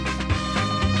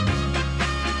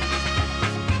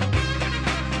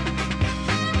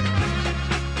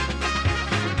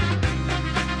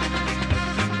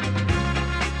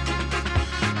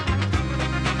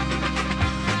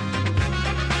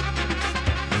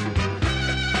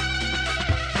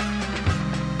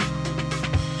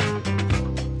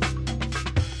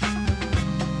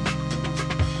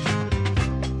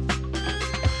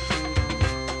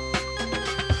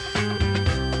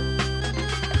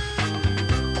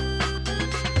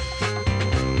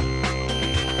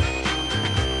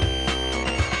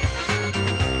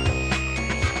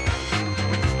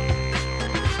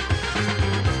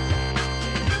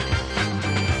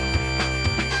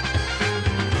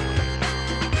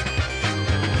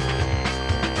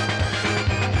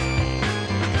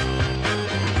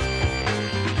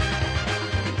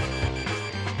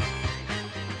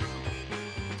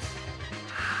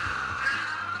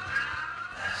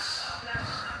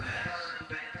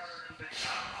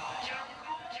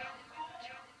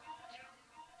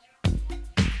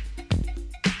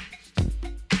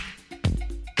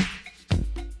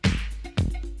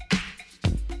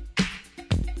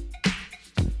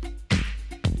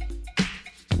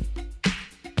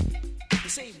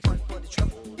say one for the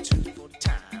trouble, two for the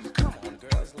time. Come on,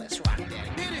 girls, let's rock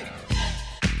that. Hit it.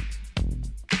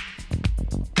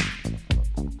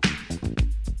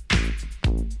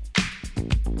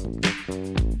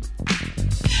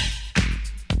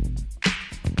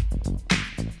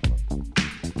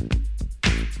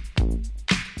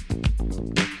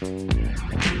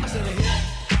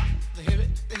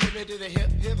 To the hip,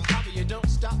 hip hop, you don't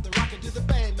stop the rocket to the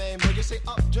bang, bang, boogie. Say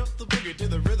up, jump the boogie to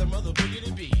the rhythm of the boogie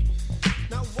to beat.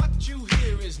 Now what you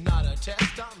hear is not a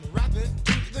test, I'm rapping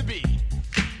to the beat.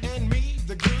 And me,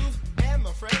 the groove, and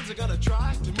my friends are gonna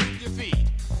try to move your feet.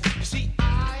 You see,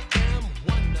 I am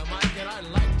Wonder Mike, and I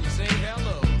like to say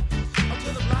hello. Up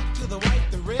to the black, to the white,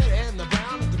 the red, and the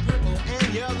brown, the purple,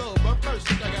 and yellow. But first,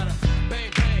 I gotta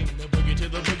bang, bang, the boogie to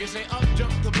the boogie. Say up,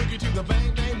 jump the boogie to the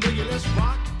bang, bang, boogie. Let's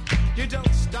rock. You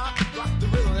don't stop, rock the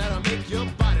rhythm that'll make your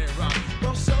body rock.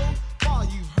 Well, so far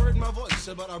you've heard my voice,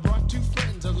 but I brought two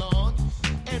friends along.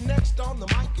 And next on the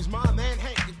mic is my man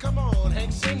Hank. Come on,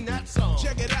 Hank, sing that song.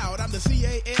 Check it out, I'm the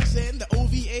CASN, the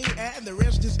OVA, and the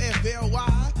rest is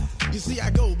FLY. You see,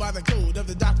 I go by the code of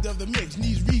the doctor of the mix, and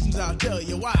these reasons I'll tell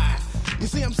you why. You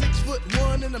see, I'm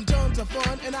 6'1", and I'm tons of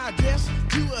fun, and I dress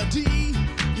to a T.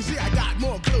 You see, I got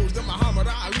more clothes than Muhammad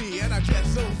Ali, and I dress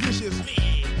so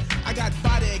viciously. I got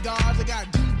bodyguards, I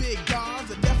got two big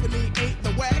cars, I definitely ain't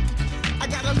the whack. I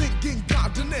got a Lincoln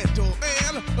Continental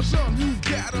and a sunroof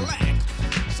Cadillac.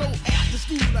 So after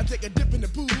school, I take a dip in the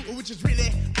pool, which is really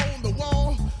on the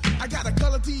wall. I got a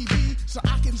color TV so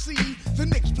I can see the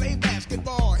Knicks play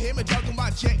basketball. Him and talking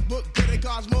my checkbook, cause it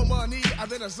costs more money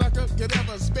than a sucker could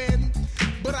ever spend.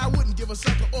 But I wouldn't give a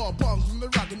sucker or a punk from the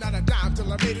rock and not a dime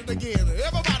till I made it again.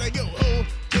 Everybody go,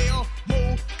 hotel,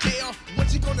 motel,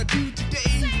 what you gonna do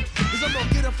today? Cause I'm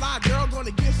gonna get a fly girl,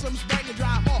 gonna get some spank and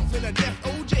drive off in a death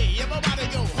OJ. Everybody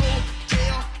go,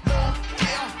 hotel,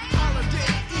 motel,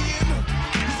 holiday inn.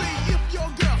 You see, if your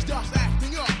girl starts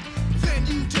acting up, then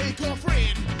you take her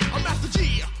friend. I'm Master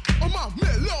G, my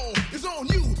mellow is on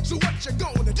you, so what you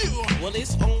gonna do? Well,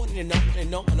 it's on and on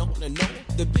and on and on and on.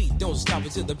 The beat don't stop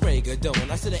until the break of dawn.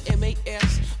 I said a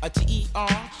M-A-S, a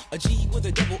T-E-R, a G with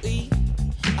a double E.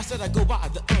 I said I go by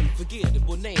the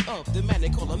unforgettable name of the man they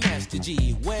call a Master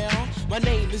G. Well, my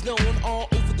name is known all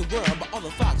over the world by all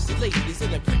the foxy ladies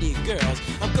and the pretty girls.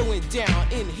 I'm going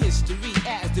down in history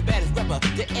as the baddest rapper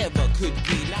that ever could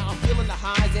be. Now I'm feeling the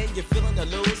highs and you're feeling the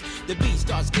lows. The beat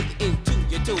starts getting into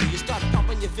your toe. You start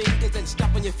popping your fingers and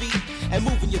stomping your feet and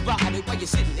moving your body while you're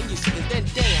sitting and you're sitting. Then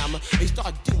damn, you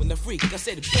start doing the freak. I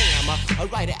said bam, I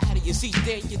ride it out of your seat.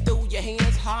 Then you throw your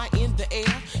hands high in the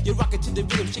air. You rock it to the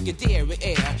rhythm, shake your dairy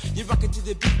air. You rock it to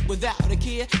the beat without a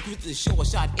care. Cruise the short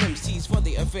shot MCs for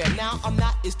the affair. Now I'm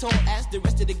not as tall as the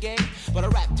rest of the gang, but I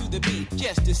rap to the beat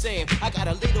just the same. I got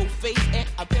a little face and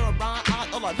a pair of rhyme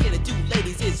eyes. All I'm here to do,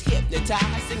 ladies, is hypnotize.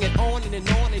 I sing it on and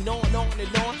on and on and on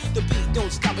and on. The beat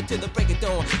don't stop until the break of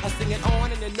dawn. I sing it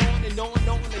on and on and on and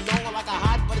on and on like a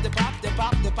hot butter. The pop, give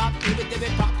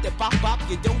it, pop, the pop.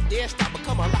 You don't dare stop or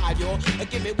come alive, y'all.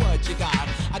 Give me what you got.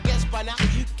 I guess by now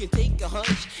you can take a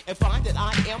hunch and find that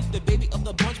I am the baby of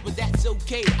the bunch, but that's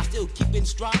okay. I still keep in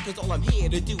stride, cause all I'm here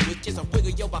to do is just a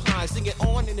wiggle your behind. Sing it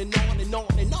on and on and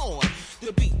on and on.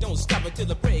 The beat don't stop until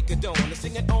the break of dawn. I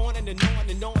sing it on and on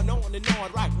and on and on and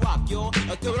on. Rock, y'all.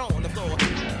 Throw it on the floor.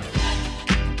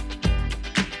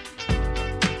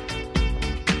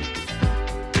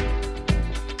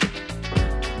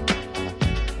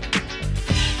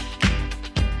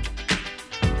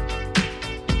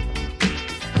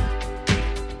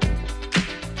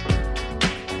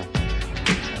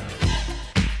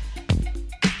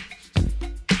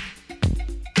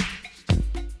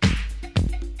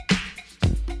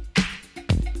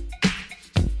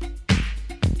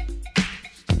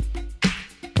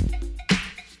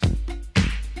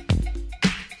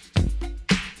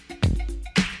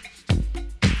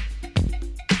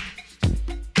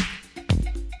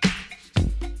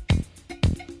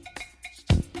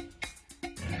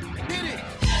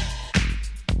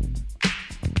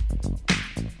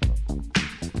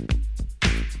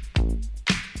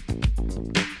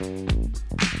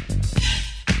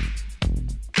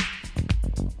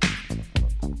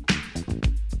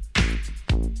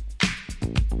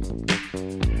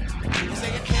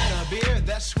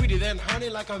 Sweeter than honey,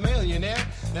 like a millionaire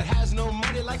that has no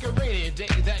money, like a rainy day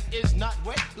that is not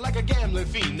wet, like a gambling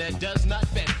fiend that does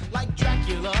not bet, like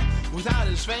Dracula without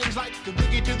his fangs, like the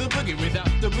boogie to the boogie without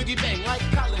the boogie bang, like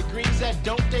collard greens that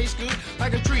don't taste good,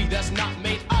 like a tree that's not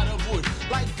made out of wood,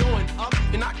 like going up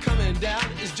and not coming down.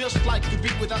 It's just like the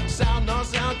beat without the sound, no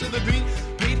sound to the beat.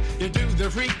 Beat, you do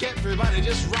the freak, everybody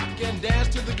just rock and dance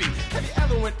to the beat. Have you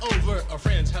ever went over a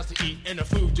friend's house to eat and the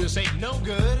food just ain't no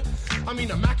good? I mean,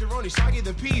 the macaroni soggy,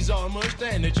 the peas all mushed,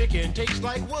 and the chicken tastes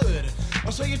like wood.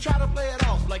 So you try to play it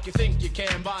off like you think you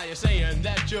can by saying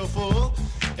that you're full.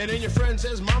 And then your friend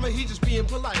says, Mama, he just being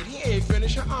polite. He ain't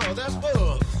finished. Oh, that's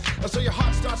bull. So your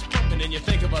heart starts pumping and you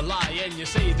think of a lie and you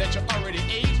say that you already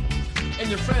ate. And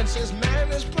your friend says, man,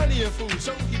 there's plenty of food.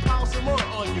 So he piles some more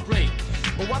on your plate.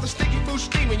 But while the sticky food's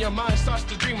steaming, your mind starts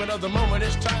to dream of the moment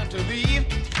it's time to leave.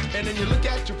 And then you look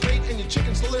at your plate and your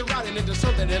chicken slowly rotting into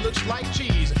something that looks like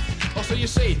cheese. So you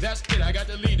say, that's it, I got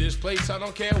to leave this place. I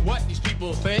don't care what these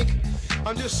people think.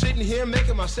 I'm just sitting here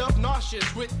making myself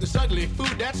nauseous with this ugly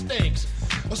food that stinks.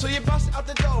 So you bust out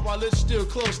the door while it's still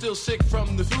closed, still sick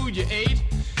from the food you ate.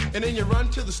 And then you run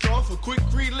to the store for quick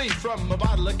relief from a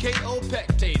bottle of KO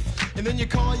Pectate. And then you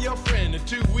call your friend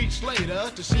 2 weeks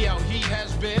later to see how he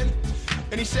has been.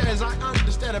 And he says, I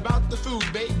understand about the food,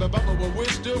 babe, but we're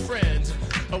still friends.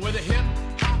 With a hip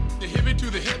hop, the hippie to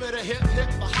the hip of the hip hip,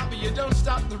 a hopper, you don't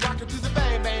stop the rocker to the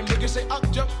bang bang boogie. Say up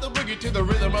jump the boogie to the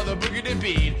rhythm of the boogie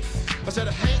beat. I said,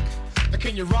 Hank,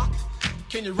 can you rock?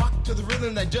 Can you rock to the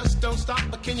rhythm that just don't stop?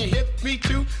 But can you hit me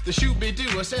to the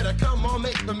shoo-be-doo? I said, come on,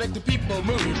 make the people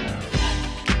move.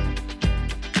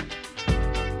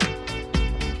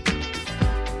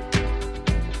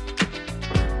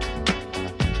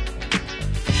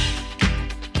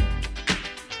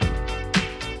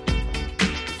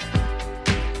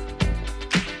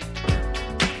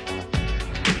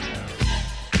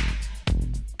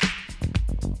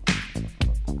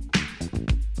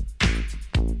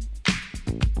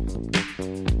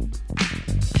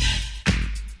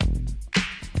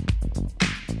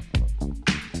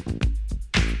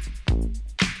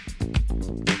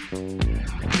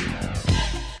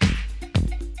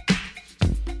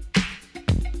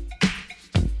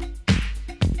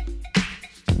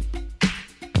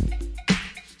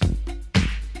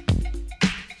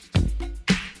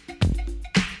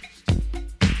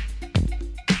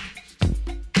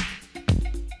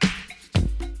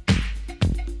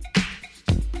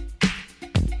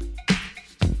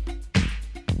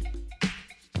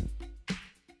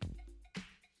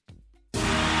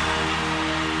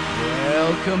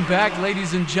 Welcome back,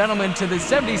 ladies and gentlemen, to the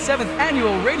 77th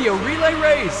Annual Radio Relay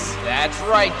Race. That's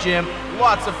right, Jim.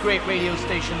 Lots of great radio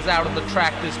stations out on the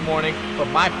track this morning, but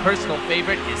my personal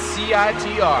favorite is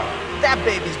CITR. That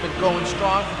baby's been going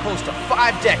strong for close to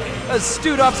 5 decades.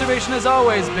 Astute observation as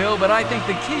always, Bill, but I think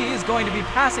the key is going to be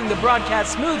passing the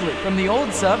broadcast smoothly from the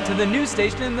old sub to the new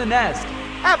station in the nest.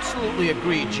 Absolutely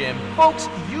agree, Jim. Folks,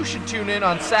 you should tune in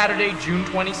on Saturday, June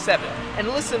 27th, and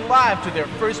listen live to their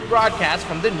first broadcast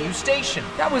from the new station.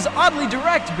 That was oddly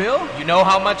direct, Bill. You know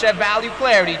how much I value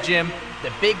clarity, Jim.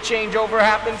 The big changeover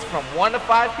happens from 1 to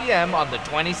 5 p.m. on the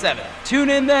 27th.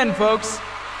 Tune in then, folks.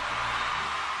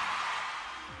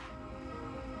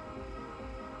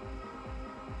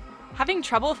 Having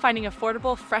trouble finding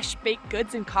affordable, fresh-baked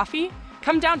goods and coffee?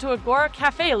 Come down to Agora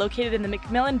Cafe located in the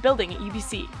McMillan Building at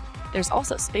UBC. There's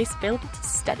also space available to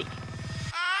study.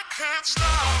 I can't stop.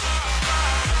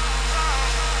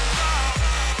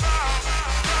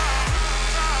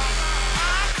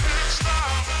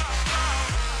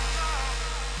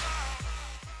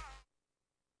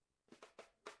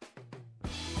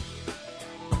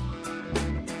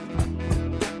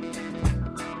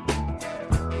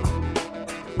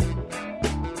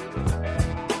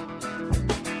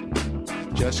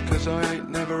 Just 'cause I ain't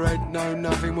never had no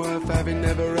nothing worth having,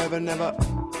 never ever, never,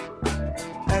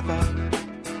 ever.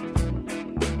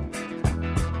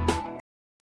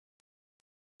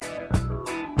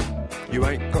 You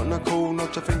ain't got no call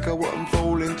not to think of what I'm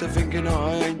falling to, thinking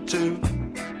I ain't too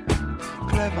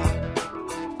clever.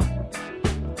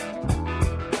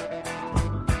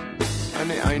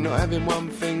 And it ain't not having one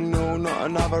thing, no, not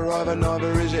another either,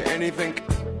 neither is it anything,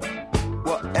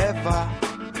 whatever.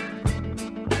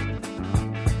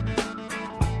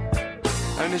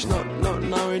 And it's not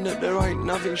knowing that there ain't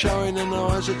nothing showing an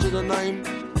answer to the name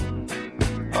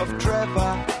of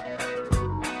Trevor.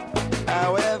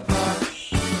 However,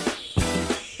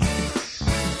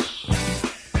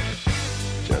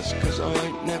 just 'cause I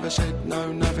ain't never said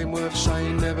no, nothing worth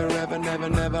saying, never ever, never,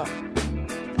 never,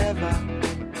 ever.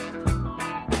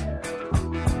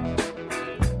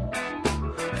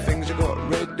 Things have got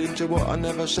read into what I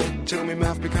never said till my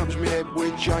mouth becomes me head,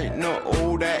 which ain't not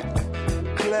all that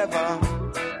clever.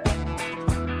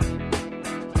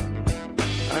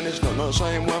 And it's not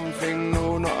saying one thing,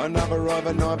 no, not another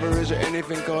either, neither is it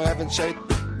anything I haven't said,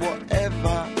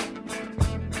 whatever.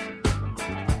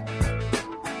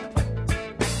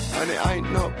 And it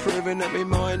ain't not proving that me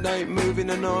mind ain't moving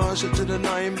an answer to the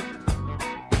name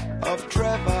of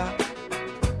Trevor.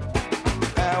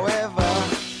 However,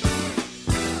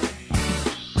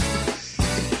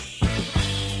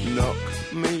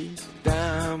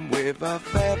 with a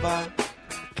feather.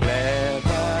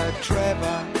 Clever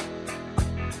Trevor.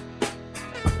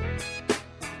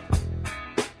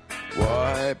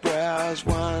 Why brows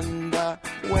wonder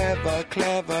whether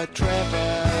clever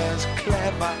Trevor's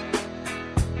clever.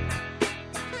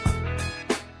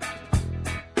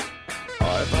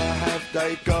 Either have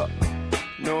they got,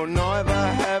 nor neither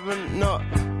haven't not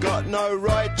got no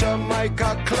right to make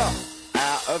a clock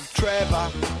out of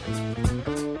Trevor.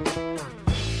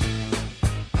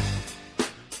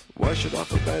 Why should I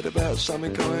feel bad about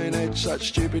something I ain't had? Such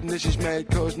stupidness is mad,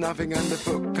 cause nothing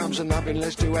underfoot comes to nothing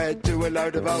less to add to a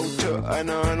load of old toot. And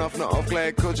on off, not off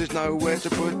glad, cause there's nowhere to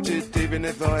put it. Even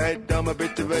if I had, I'm a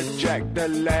bit of a Jack the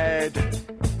lad.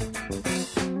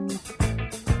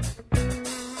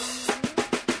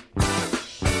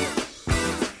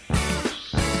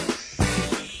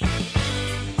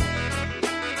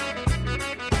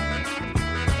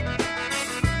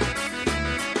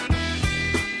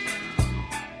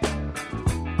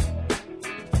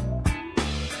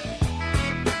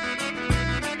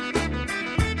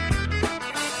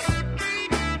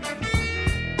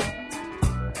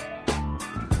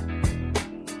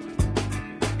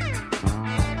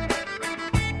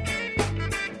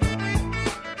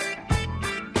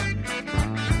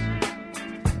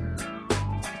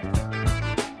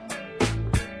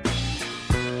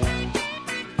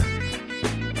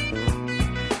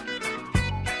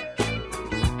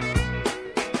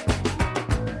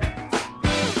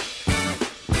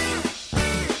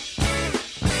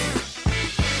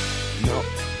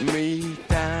 Me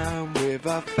down with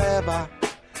a feather,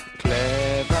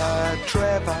 clever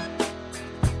Trevor.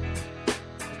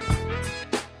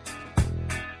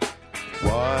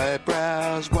 Why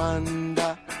brows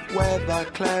wonder whether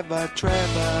clever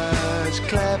Trevor's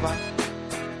clever.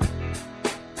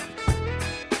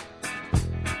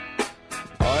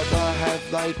 Either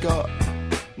have they got,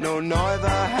 nor neither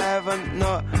haven't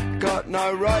not got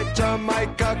no right to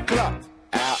make a clock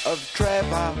out of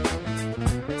Trevor.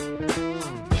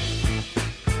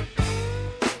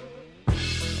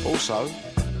 Also,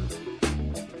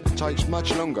 it takes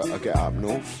much longer to get up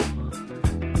north,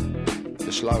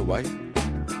 the slow way.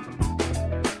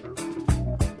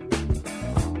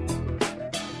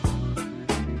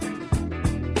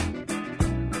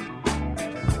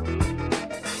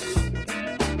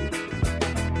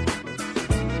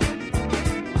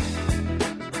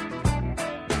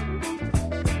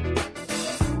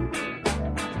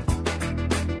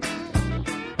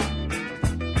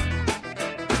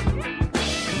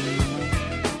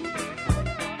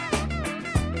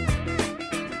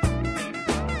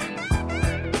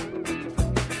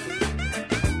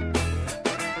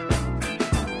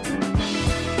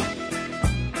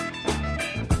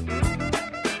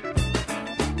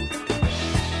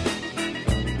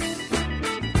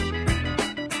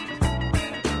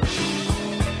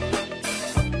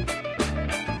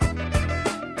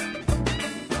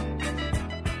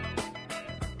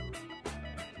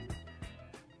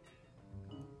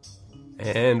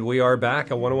 And we are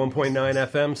back at 101.9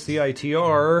 FM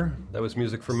CITR. That was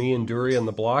music for me and Dury and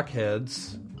the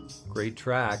Blockheads. Great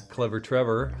track, Clever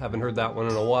Trevor. Haven't heard that one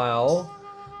in a while.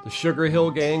 The Sugar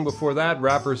Hill Gang before that,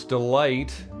 Rapper's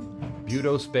Delight.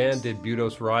 Budos Band did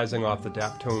Budos Rising off the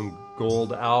Daptone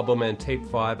Gold album, and Tape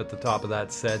 5 at the top of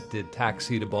that set did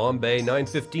Taxi to Bombay.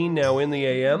 9:15 now in the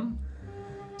AM.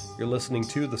 You're listening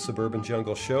to The Suburban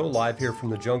Jungle Show, live here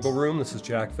from the Jungle Room. This is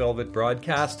Jack Velvet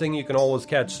broadcasting. You can always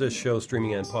catch this show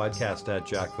streaming and podcast at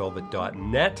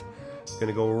jackvelvet.net. Going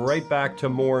to go right back to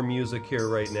more music here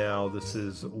right now. This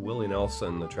is Willie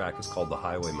Nelson. The track is called The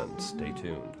Highwayman. Stay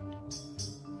tuned.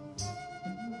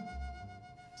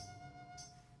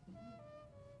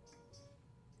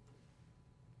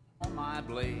 On my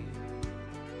blade.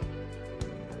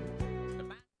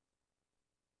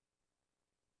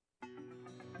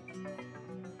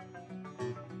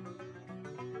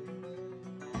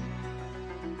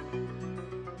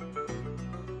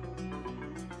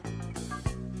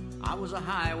 I was a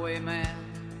highwayman.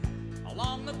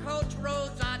 Along the coach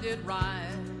roads I did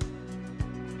ride,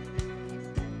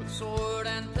 with sword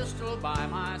and pistol by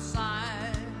my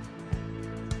side.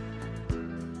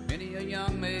 Many a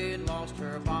young maid lost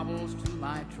her baubles to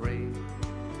my trade.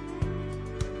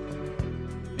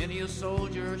 Many a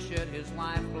soldier shed his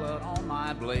lifeblood on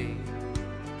my blade.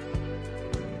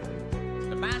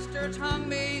 The bastards hung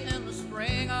me in the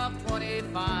spring of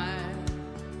 25,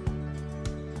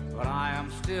 but I am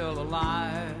still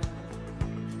alive.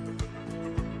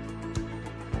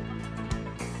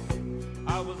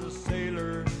 I was a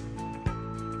sailor,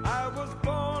 I was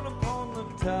born upon the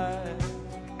tide.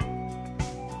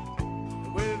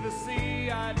 With the sea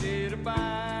I did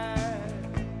abide.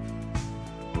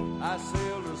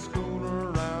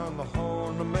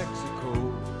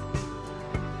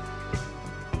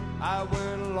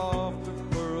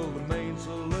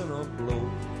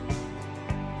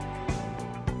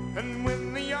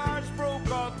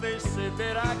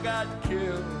 I'd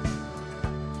kill,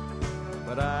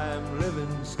 but I'm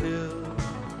living still.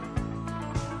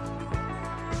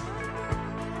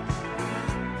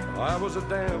 I was a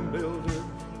dam builder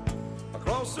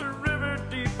across a river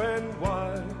deep and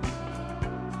wide,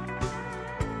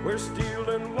 where steel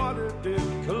and water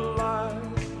did collide.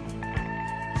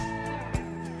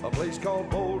 A place called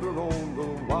Boulder on the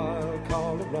wild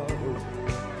Colorado.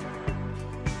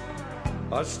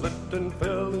 I slipped and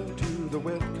fell into the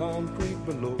wet concrete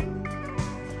below.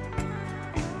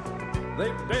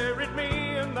 They buried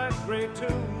me in that gray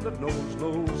tomb that knows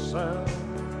no sound,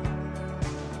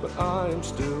 but I am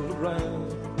still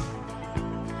around.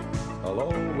 I'll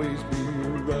always be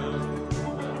around,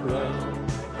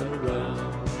 around, and around,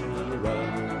 and around, and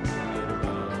around.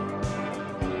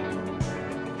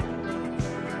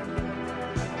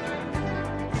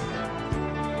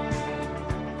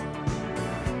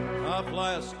 I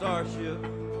fly a starship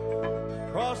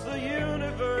across the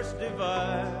universe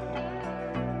divide,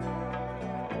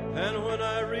 and when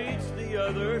I reach the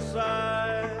other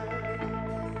side,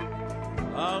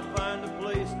 I'll find a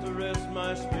place to rest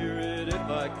my spirit if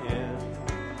I can.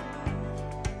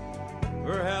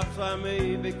 Perhaps I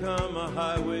may become a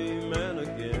highwayman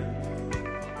again,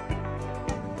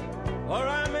 or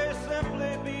I may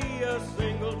simply be a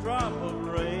single drop of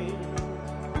rain,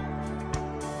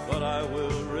 but I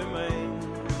will remain.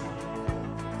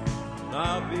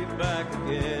 I'll be back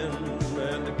again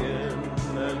and again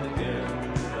and again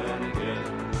and again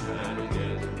and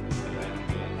again.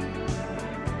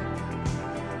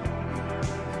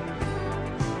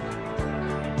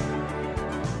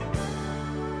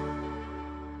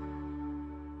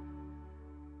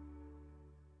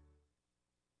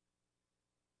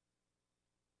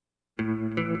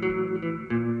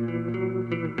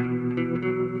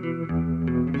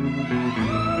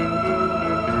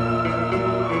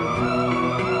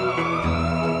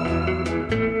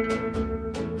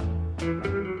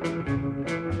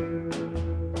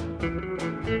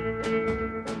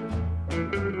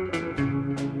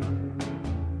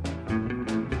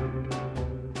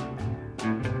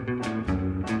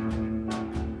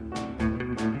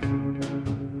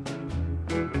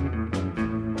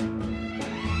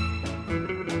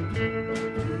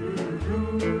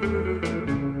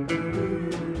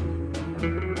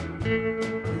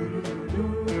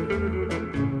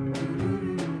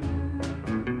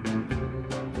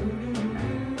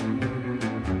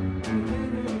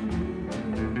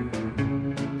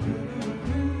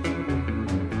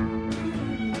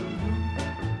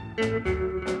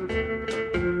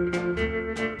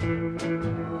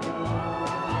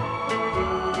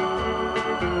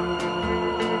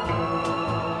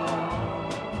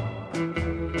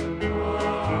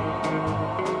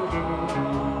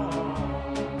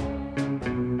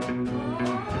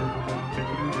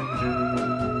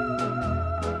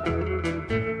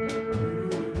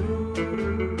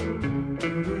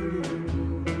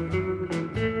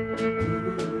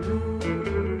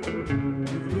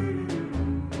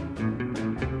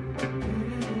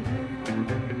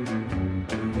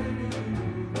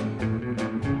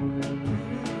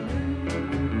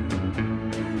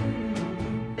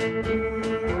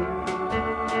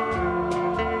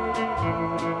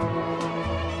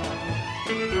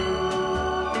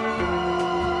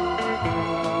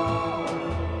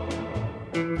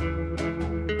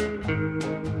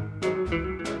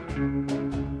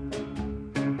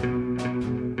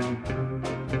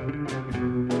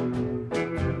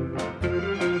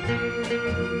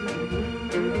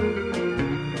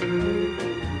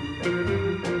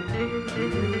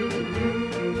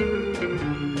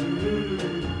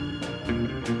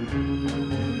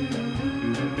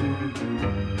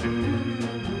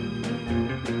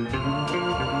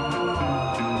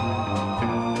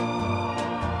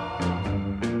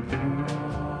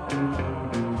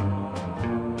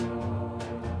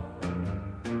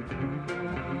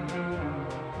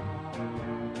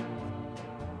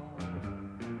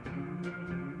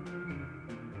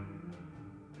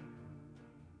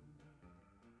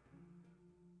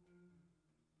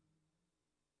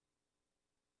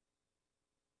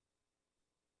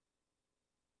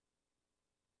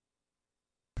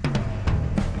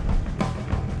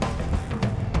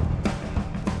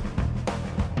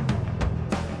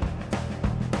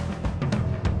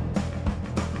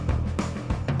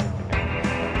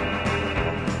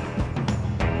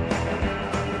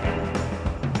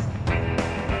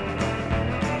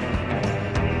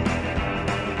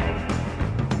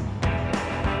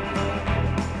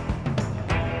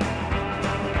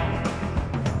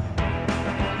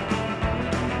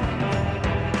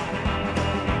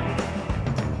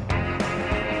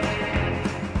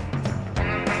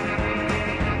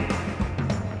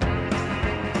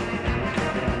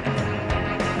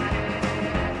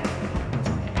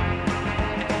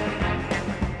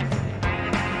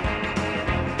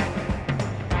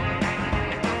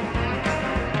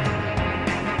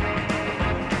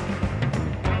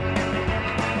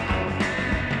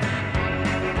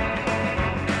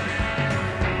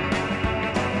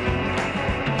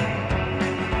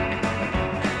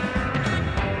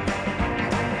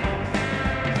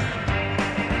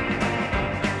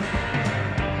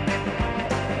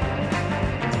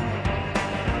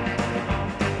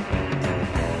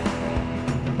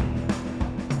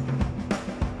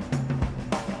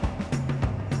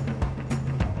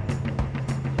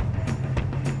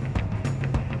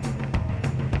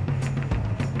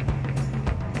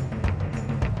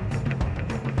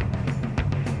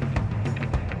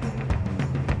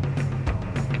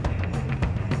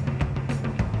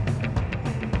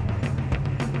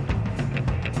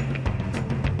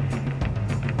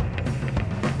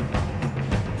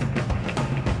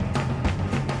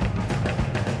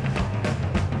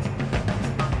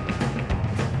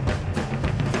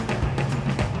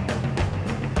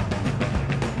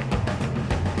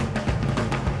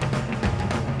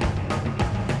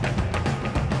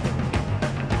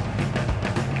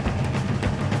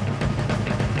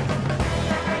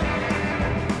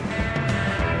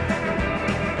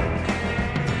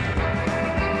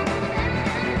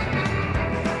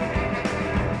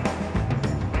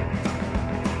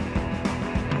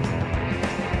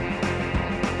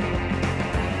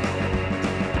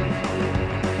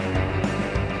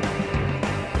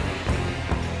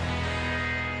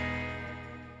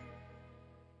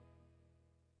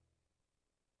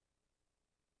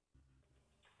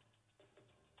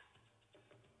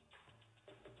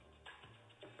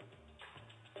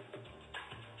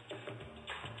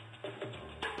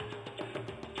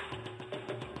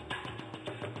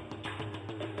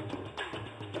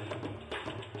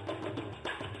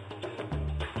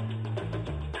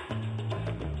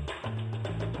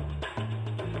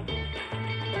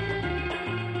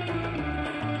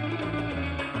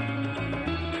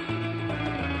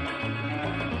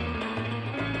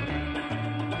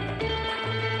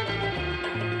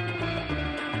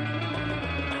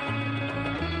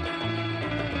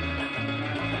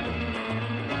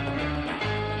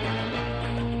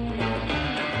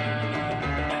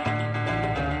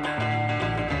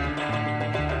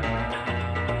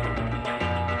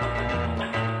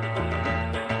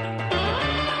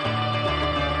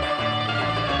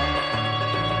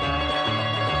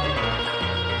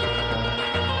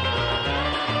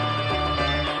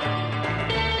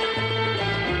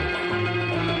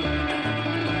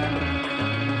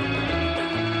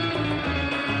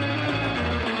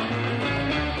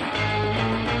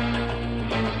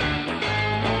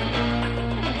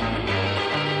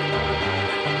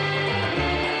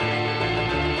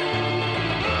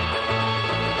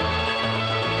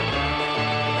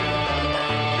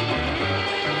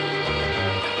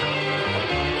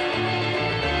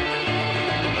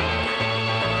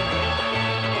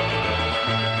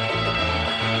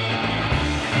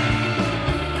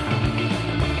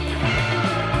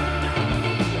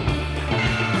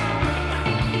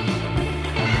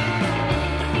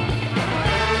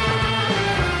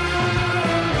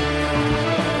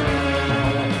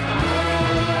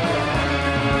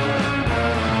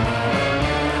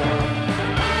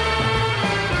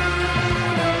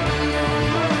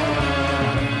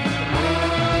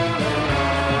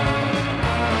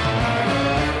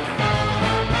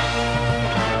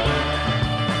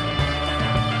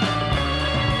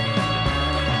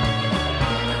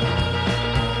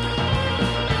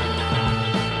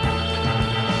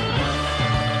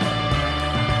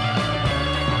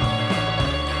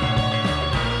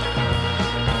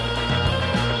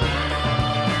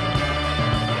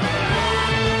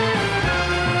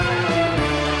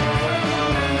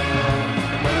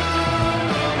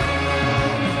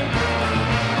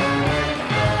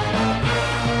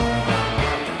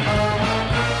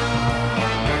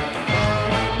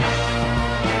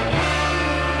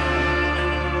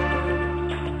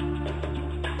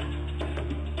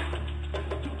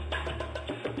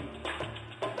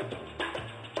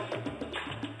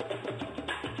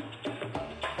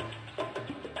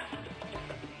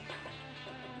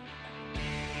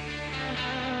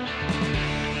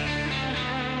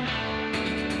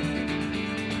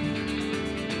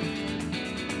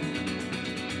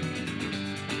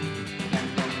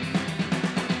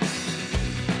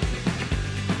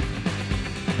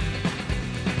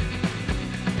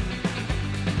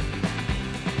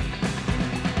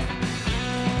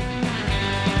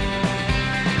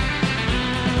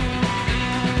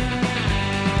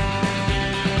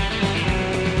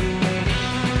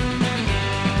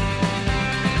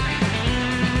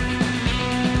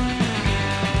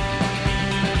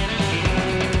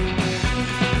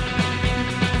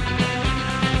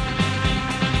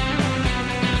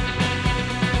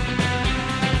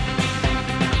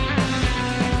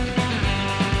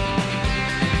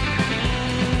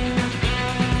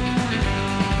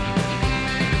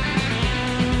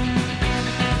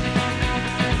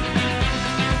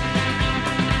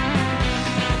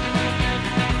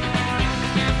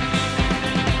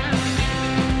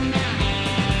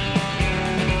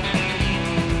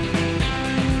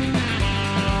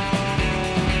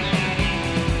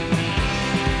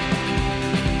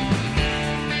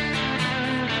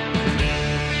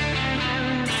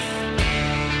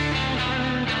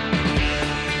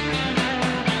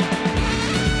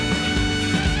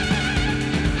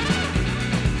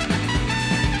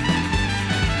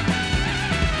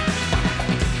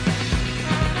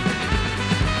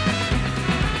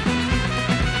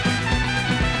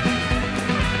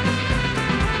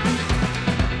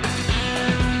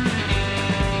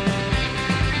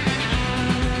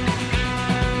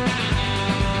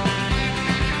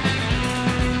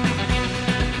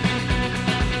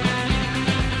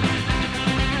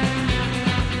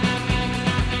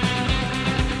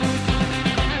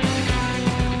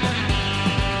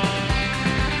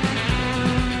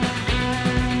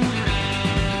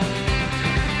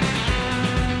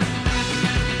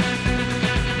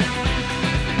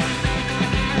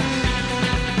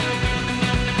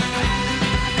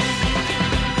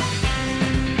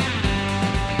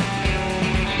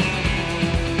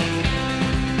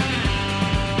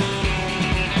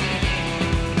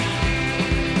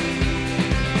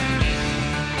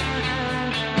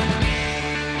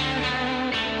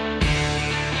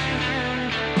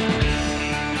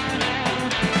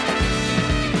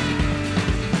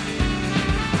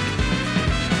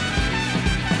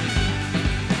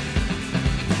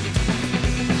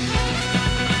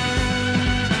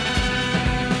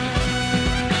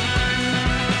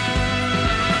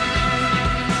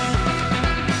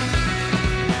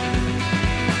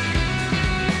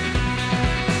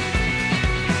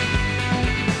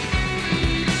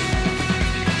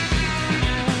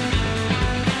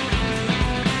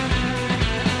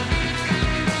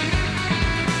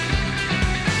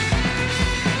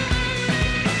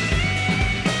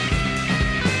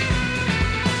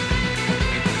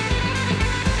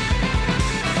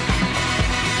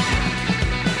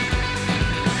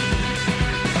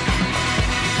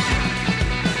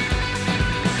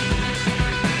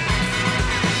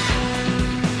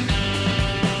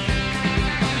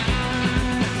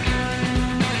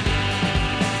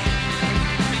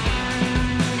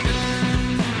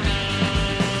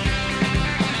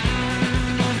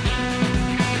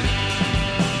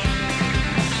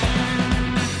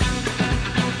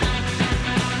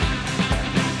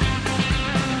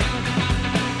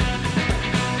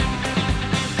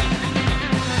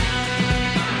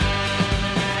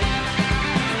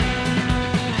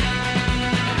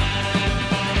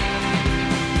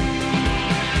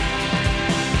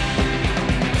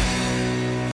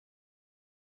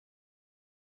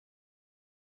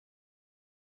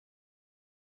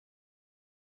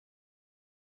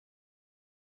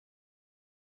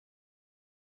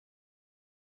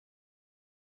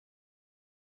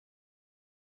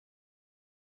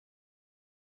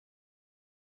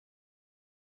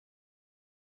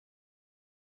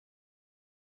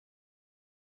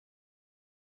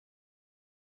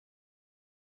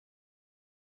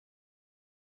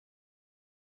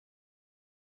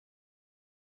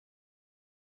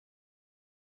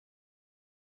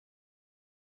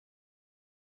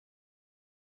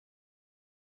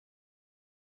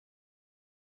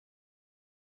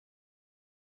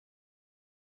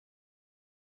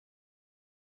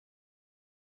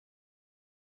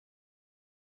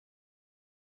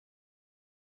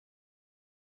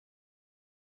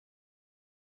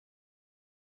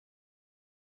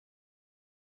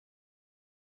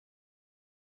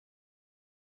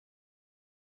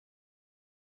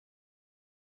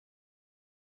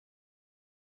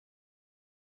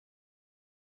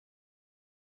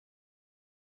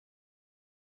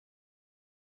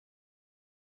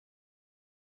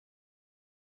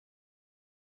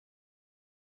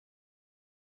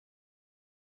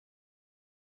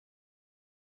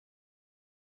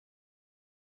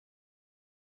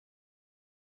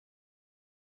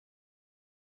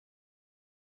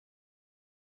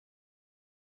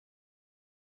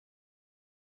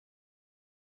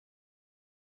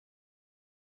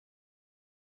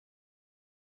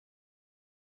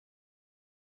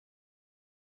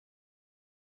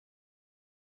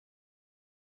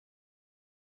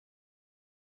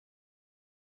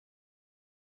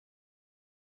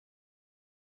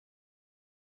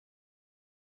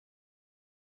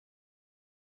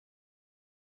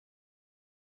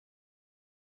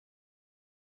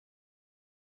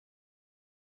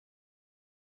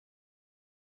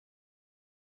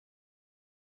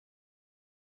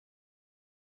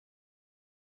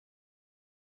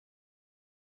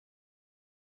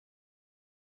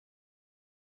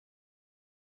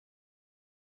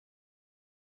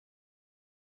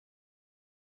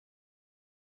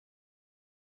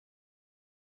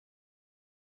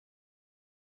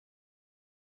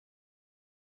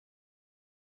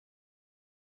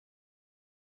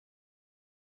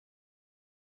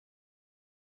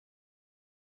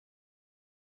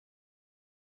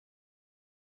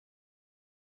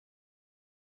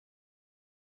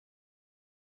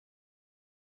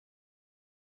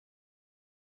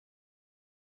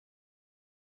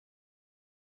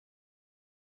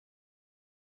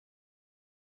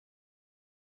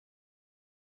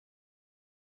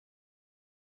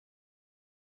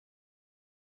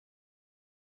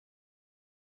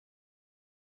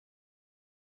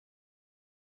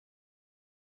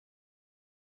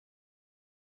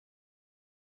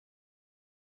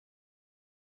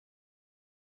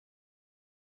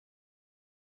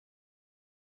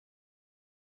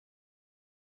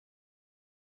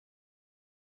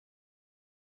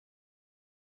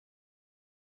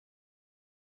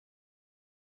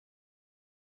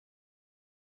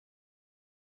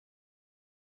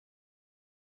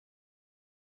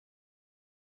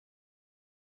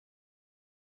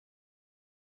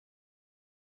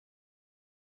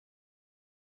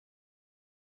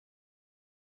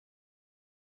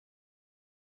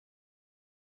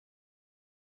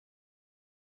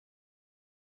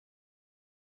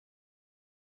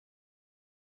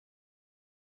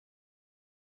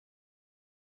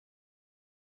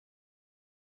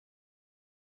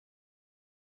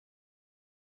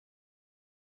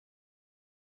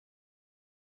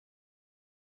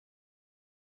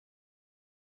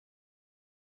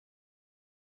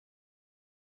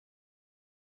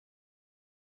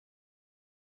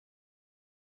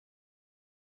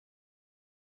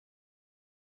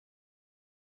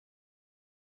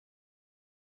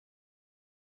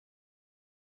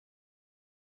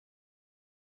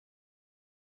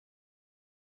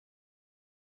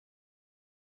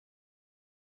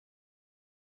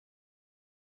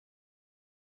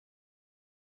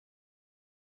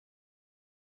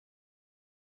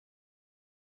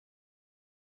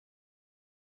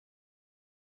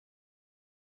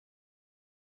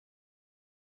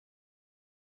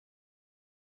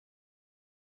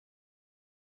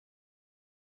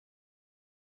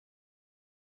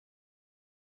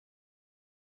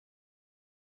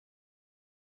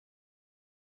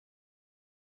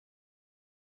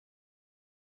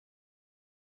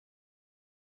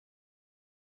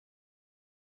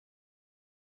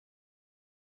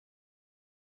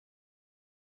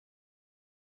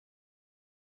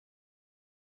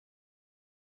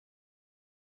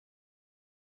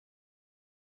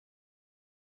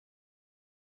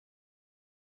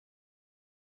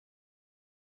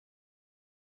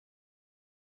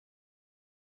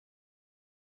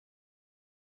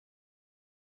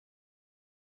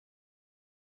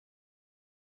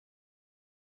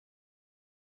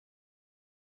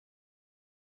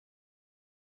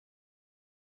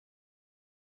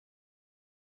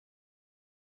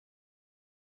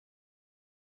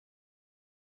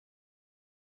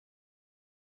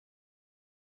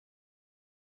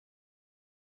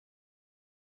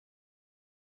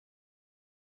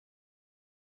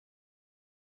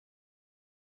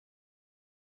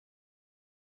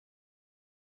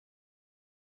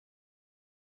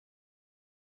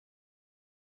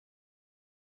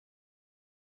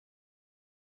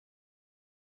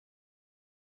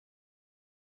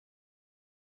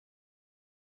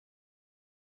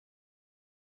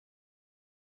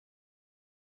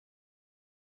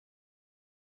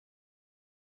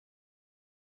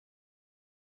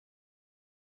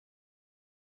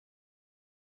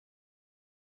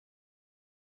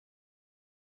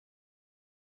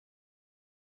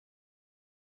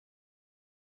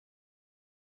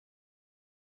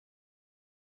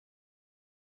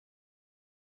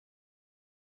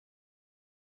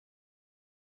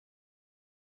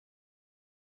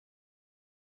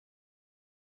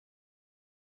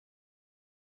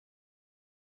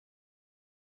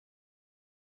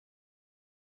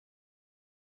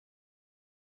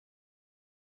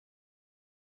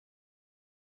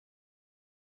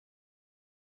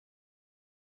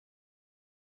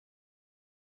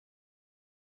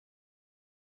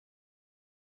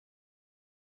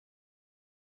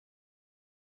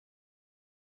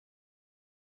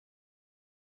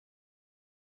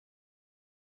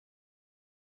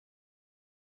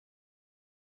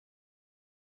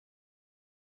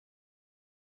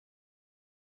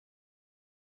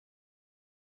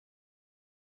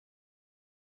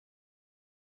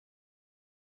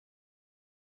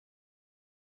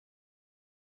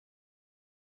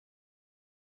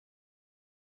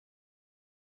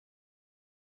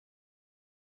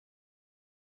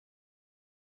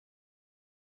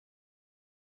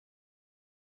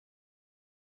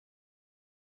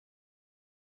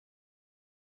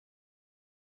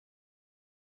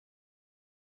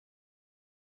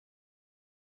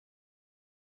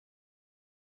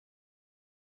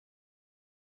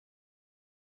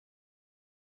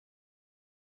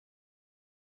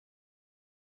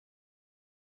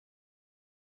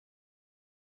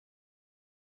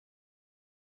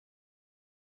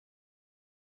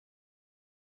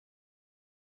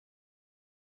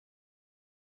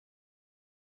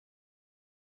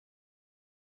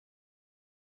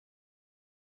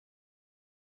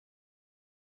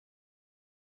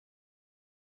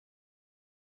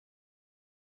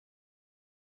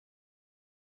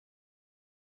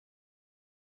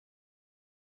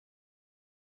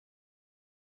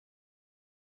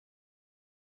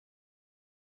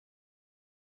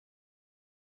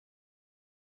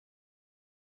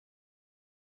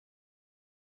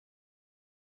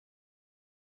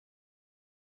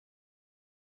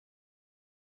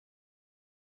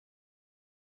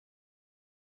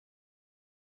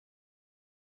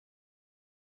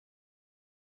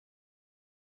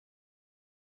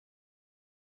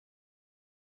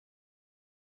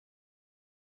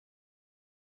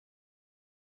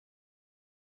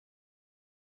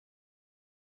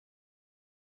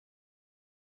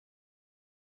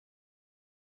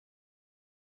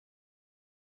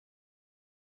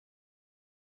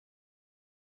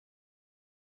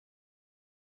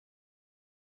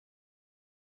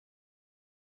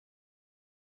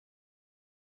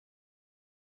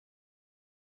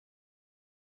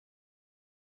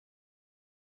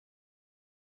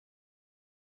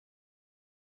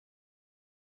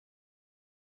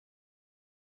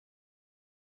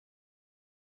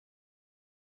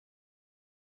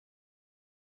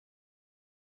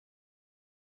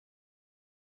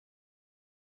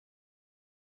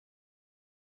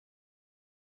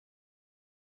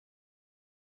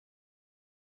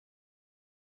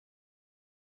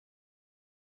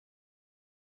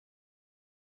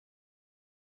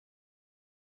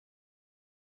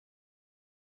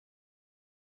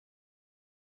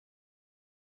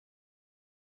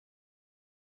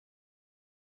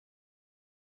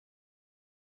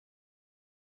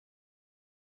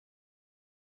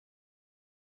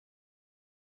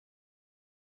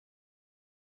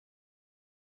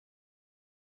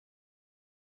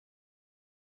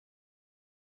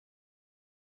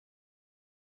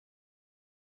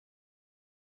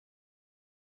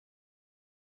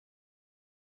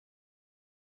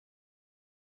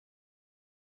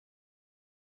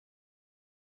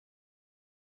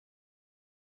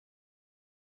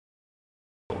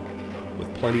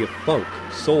 plenty of funk,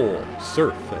 soul,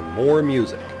 surf, and more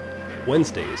music.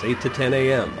 Wednesdays, 8 to 10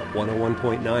 a.m. at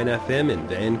 101.9 FM in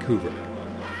Vancouver.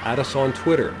 Add us on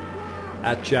Twitter,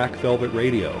 at Jack Velvet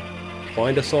Radio.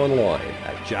 Find us online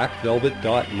at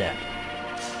jackvelvet.net.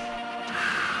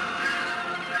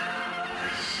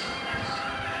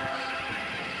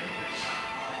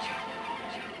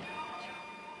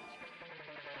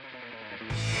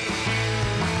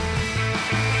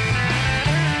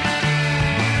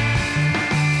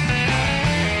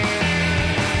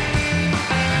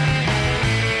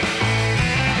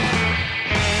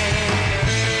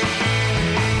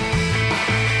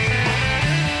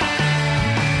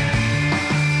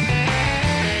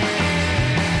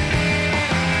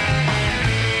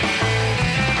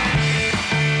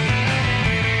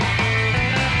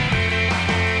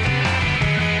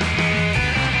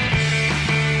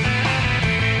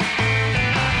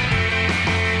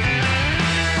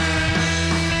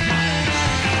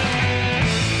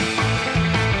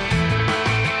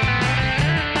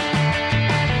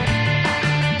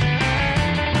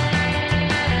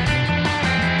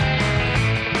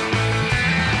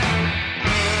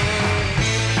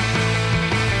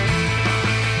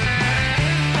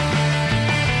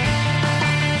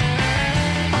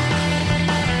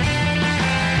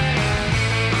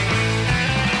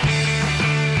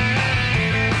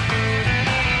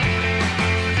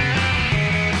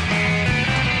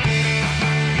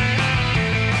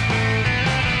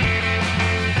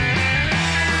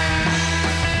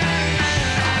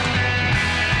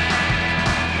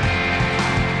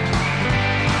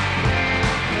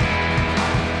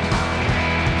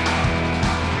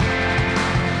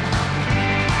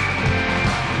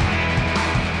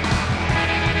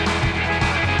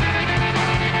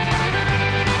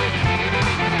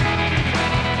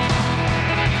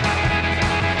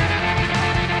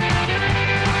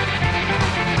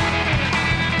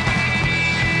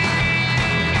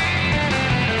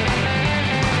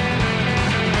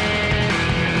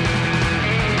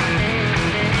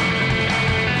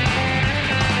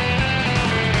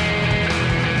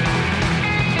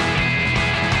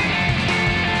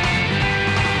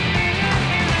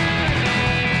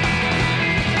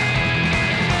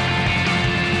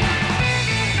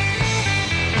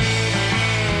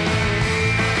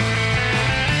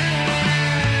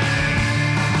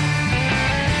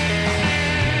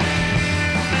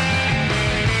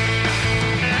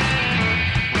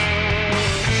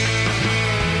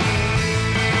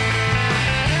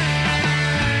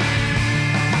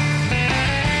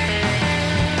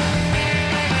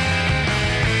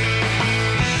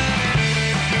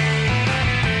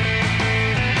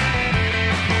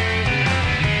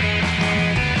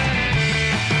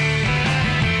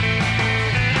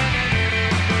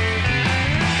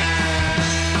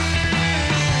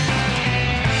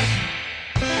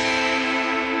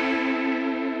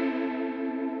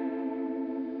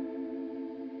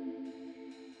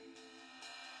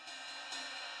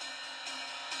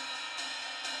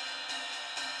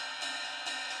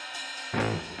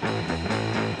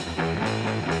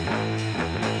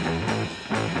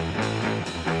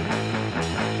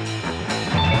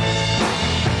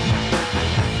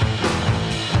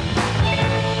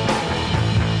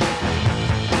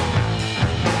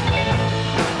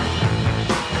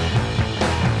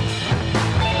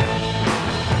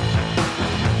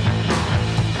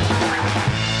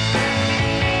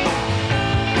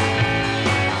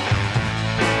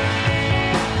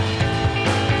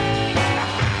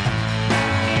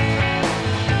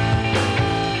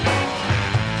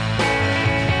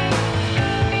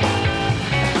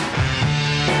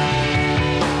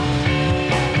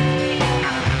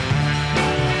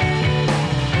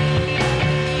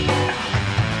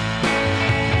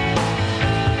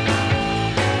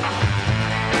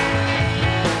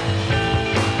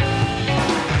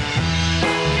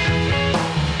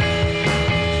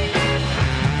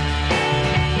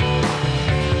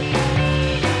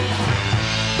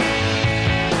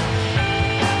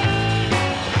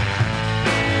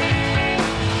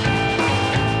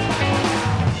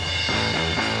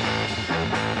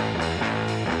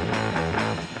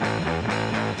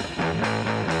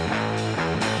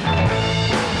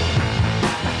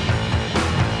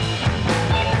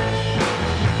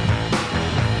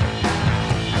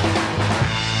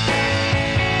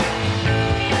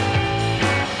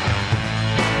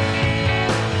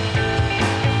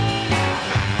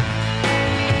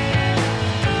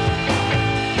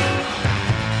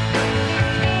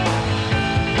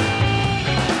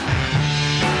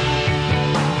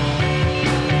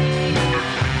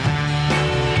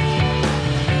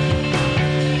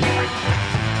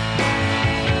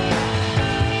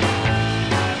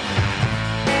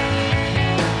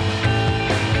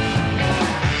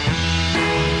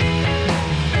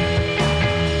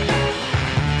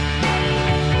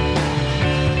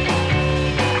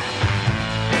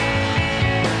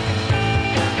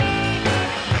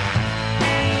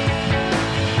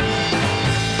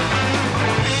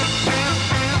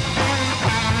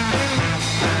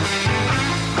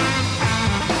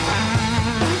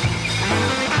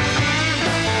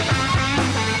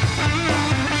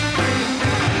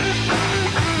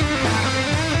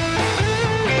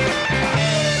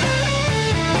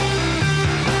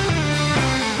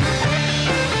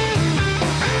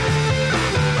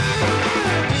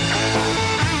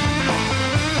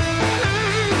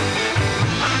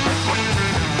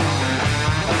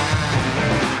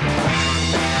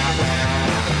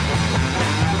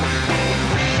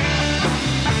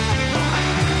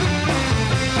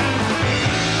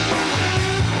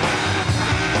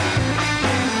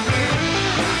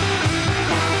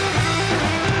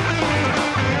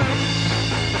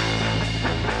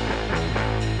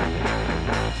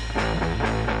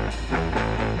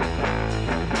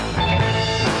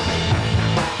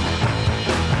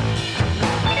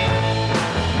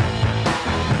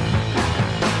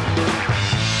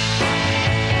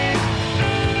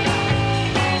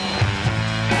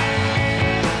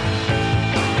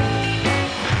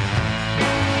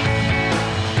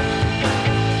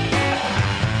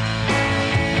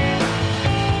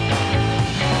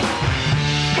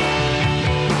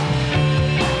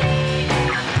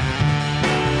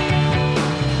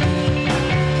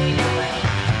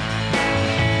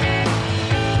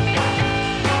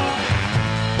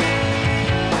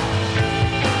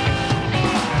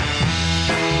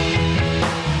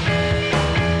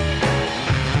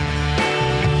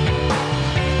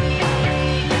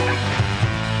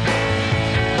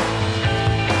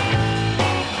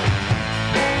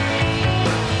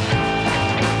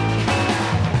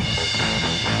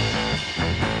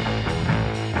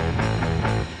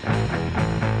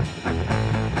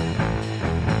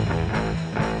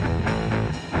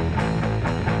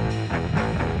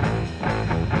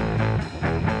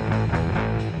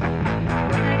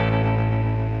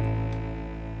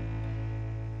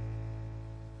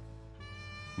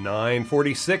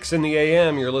 9:46 in the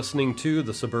AM, you're listening to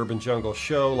the Suburban Jungle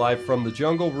Show, live from the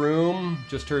Jungle Room.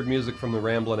 Just heard music from the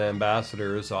Ramblin'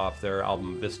 Ambassadors off their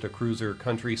album Vista Cruiser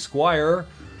Country Squire.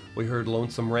 We heard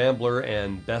Lonesome Rambler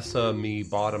and Bessa Me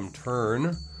Bottom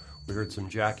Turn. We heard some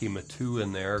Jackie Matu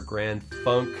in there, Grand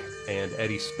Funk, and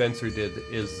Eddie Spencer did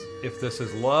If This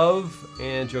Is Love,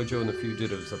 and JoJo and the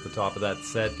Fugitives at the top of that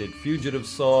set did Fugitive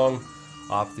Song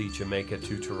off the Jamaica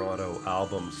to Toronto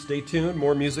album. Stay tuned,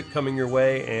 more music coming your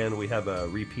way, and we have a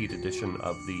repeat edition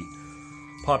of the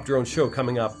Pop Drone Show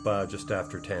coming up just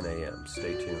after 10 a.m.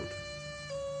 Stay tuned.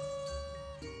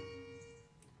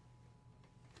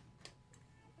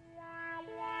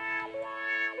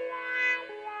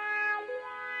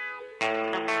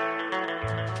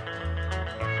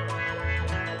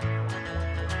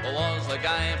 There was a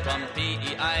guy from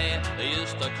PEI they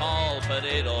used to call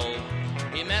Potato.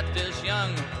 He met this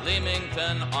young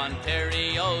Leamington,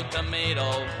 Ontario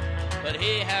tomato. But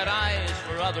he had eyes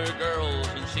for other girls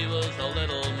and she was a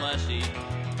little mushy.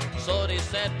 So they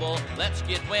said, well, let's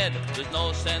get wed, there's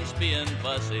no sense being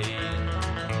fussy.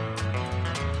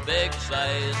 Big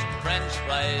size French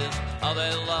fries, how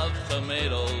they love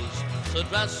tomatoes. So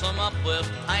dress them up with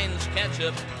Heinz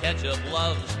ketchup, ketchup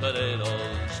loves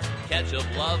potatoes. Ketchup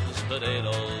loves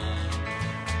potatoes.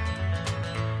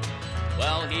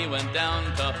 Well, he went down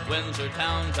to Windsor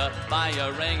town to buy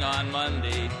a ring on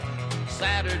Monday.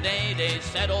 Saturday they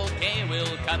said, okay,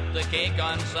 we'll cut the cake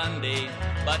on Sunday.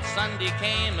 But Sunday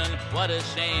came and what a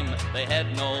shame, they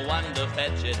had no one to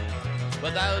fetch it.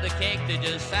 Without a cake they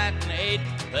just sat and ate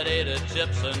potato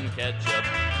chips and ketchup.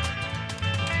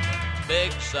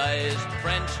 Big size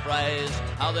French fries,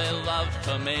 how they love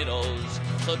tomatoes.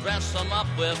 So dress them up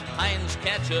with Heinz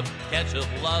ketchup, ketchup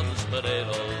loves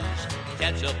potatoes.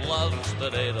 Ketchup loves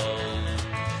potatoes.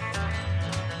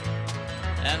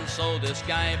 And so this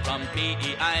guy from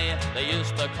PEI they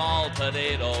used to call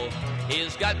Potato.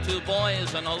 He's got 2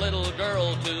 boys and a little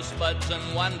girl, 2 spuds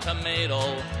and 1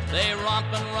 tomato. They romp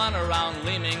and run around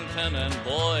Leamington, and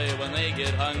boy, when they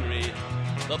get hungry,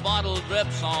 the bottle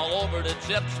drips all over the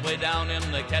chips way down in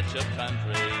the ketchup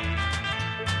country.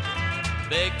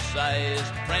 Big size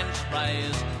French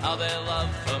fries, how they love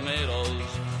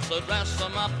tomatoes. So dress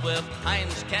them up with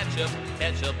Heinz ketchup,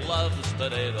 ketchup loves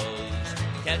potatoes.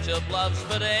 Ketchup loves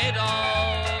potatoes.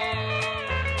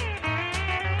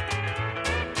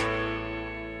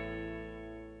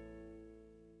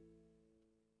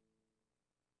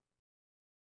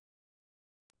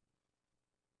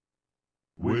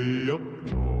 Way up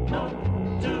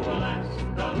north to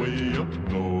Alaska. Way up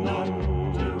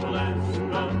north to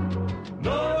Alaska.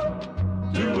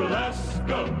 North to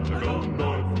Alaska. Go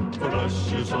north for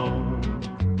Russia's home.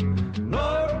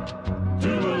 North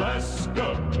to Alaska.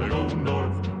 Go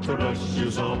north for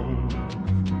Russia's home.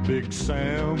 Big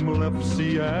Sam left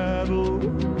Seattle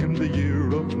in the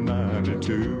year of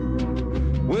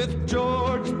 92 with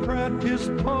George Pratt, his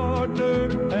partner,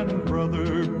 and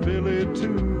brother Billy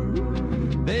too.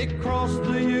 They crossed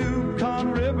the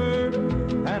Yukon River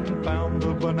and found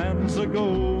the Bonanza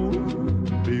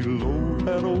Gold below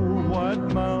that old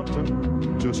white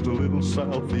mountain, just a little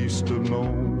southeast of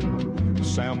Nome.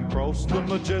 Sam crossed the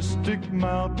majestic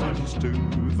mountains to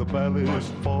the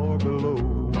valleys far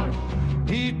below.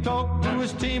 He talked to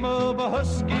his team of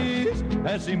Huskies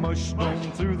as he mushed on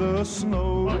through the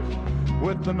snow,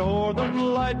 with the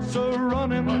northern lights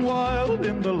a-running wild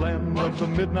in the land of the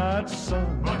midnight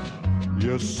sun.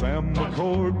 Yes, Sam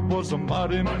McCord was a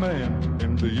mighty man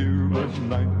in the year of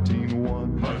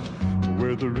 1901,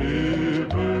 where the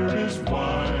river is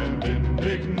winding,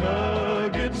 big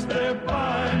nuggets they're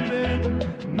finding.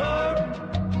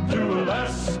 North to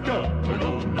Alaska,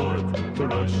 go north to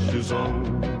Russia's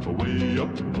own. Way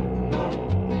up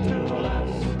north to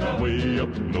Alaska, way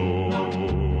up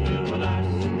north to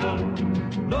Alaska.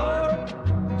 North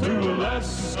to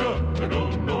Alaska, go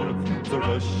north to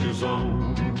Russia's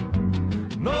own.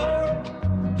 North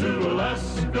to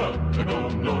Alaska, go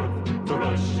north to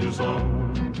Russia's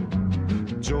own.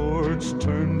 George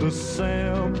turned to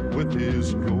Sam with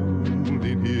his gold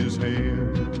in his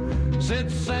hand. Said,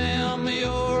 Sam,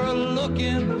 you're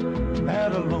looking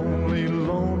at a lonely,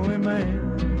 lonely man.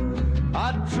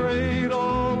 I'd trade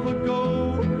all the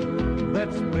gold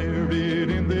that's buried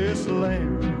in this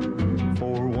land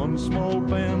for one small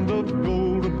band of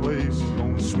gold, a place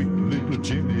on sweet little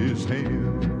Jimmy's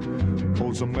hand.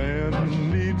 'Cause a man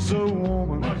needs a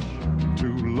woman to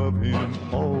love him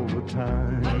all the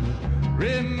time.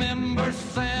 Remember,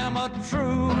 Sam, a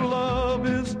true love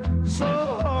is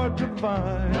so hard to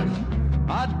find.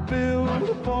 I'd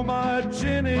build for my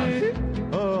Jenny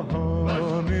a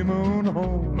honeymoon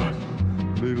home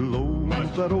below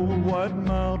that old white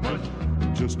mountain,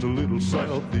 just a little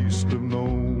southeast of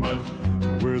Nome,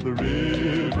 where the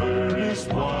river is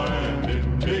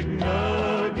winding, big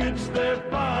nuggets they're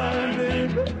finding.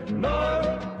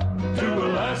 North to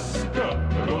Alaska,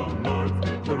 go north,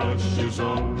 the rush is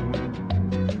on.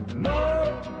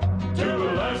 North to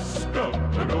Alaska,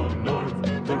 go north,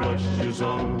 the rush is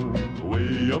on.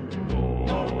 Way up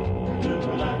north,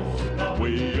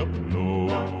 way up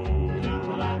north,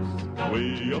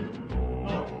 way up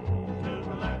north,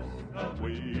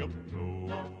 way up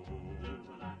north.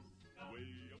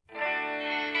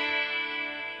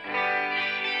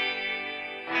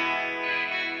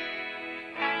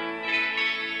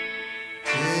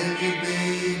 Tell you,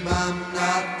 babe, I'm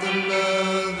not the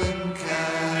loving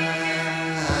kind,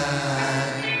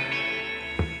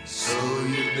 so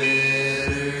you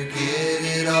better get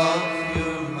it off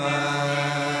your mind.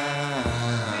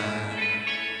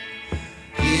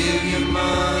 Give you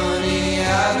money,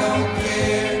 I don't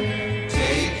care,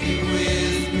 take you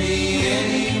with me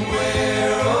anywhere.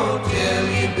 Oh, tell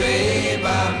you, babe,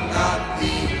 I'm not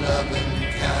the loving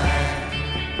kind.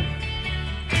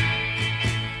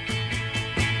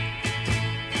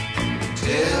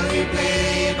 Tell you,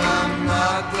 babe, I'm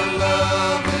not the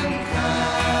loving kind.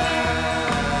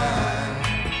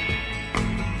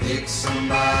 Pick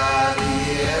somebody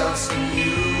else and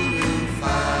you'll do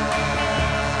fine.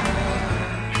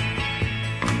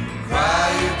 Cry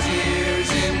your tears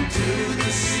into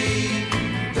the sea.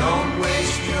 Don't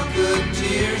waste your good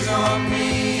tears on me.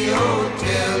 Oh,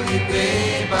 tell you,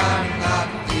 babe, I'm not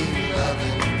the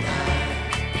loving kind.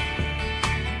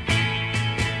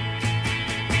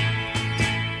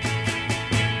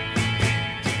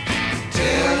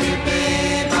 Tell you,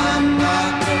 babe, I'm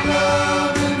not the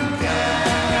loving kind,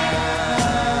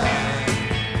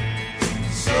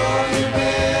 so you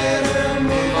better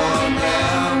move on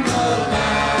down the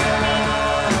line.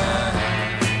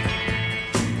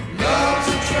 Love's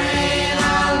a train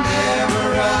I'll never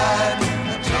ride,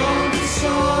 I told you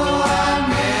so, I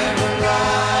never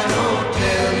lied. Oh,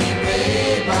 tell you,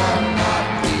 babe, I'm not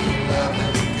the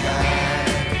loving kind.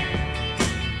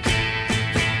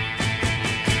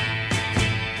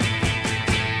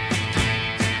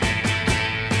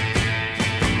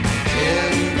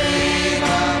 Tell you, babe,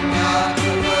 I'm not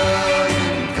the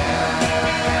loving kind.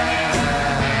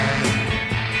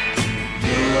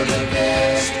 You're the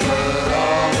best, but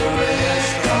all the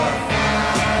rest are fine.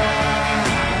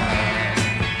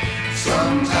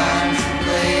 Sometimes you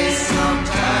play,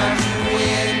 sometimes you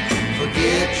win.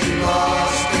 Forget you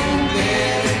lost and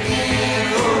bet again.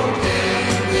 Oh, tell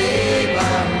you, babe,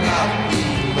 I'm not the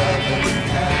loving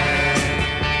kind.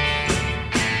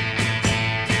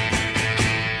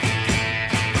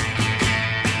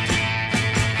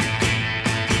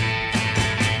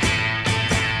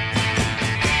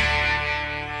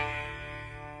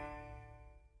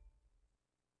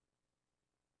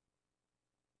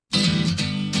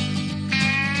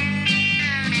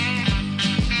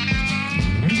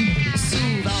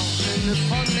 Souvent je me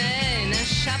promène un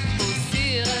chapeau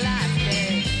sur la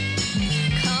tête.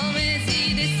 Quand mes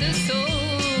idées se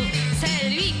sauvent, c'est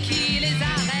lui qui les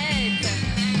arrête.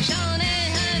 J'en ai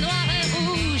un noir, un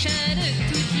rouge, un de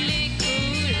toutes les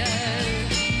couleurs.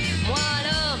 Moi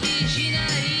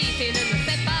l'originalité ne me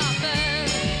fait pas peur.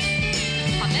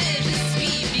 Ah mais je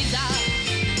suis bizarre,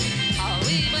 ah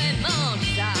oui vraiment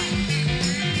bizarre.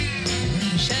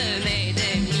 Je mets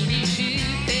des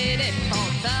mini-jupes et des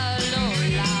pantalons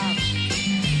larges.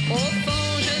 Au fond,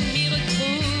 je m'y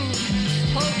retrouve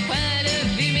au point de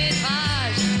vue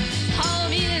métrage. En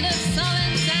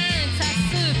 1925, ça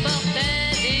se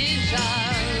portait déjà.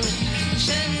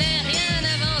 Je n'ai rien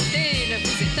inventé, ne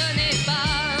vous étonnez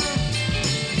pas.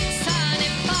 Ça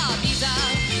n'est pas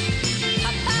bizarre,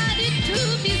 ah, pas du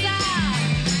tout bizarre.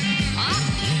 Ah,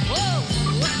 oh,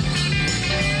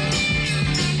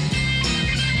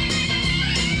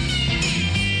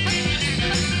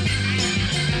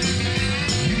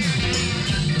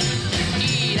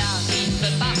 Il arrive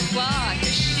parfois que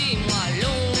chez moi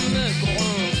l'on me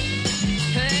gronde.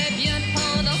 Eh bien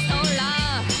pendant ce temps-là,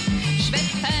 je vais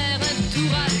faire un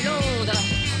tour à Londres.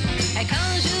 Et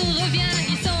quand je reviens,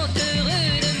 ils sont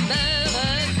heureux de me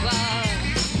revoir.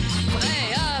 Vrai,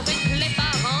 avec les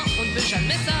parents, on ne peut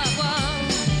jamais savoir.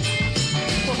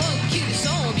 Oh, qu'ils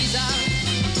sont bizarres.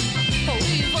 Oh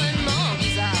oui, vraiment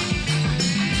bizarres.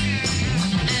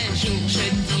 Un jour, je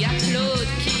dis à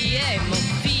Claude, qui est mon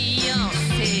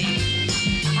fiancé,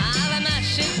 ah, va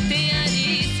m'acheter un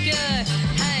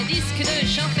disque de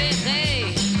Jean Ferré.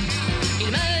 Il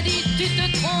me dit, tu te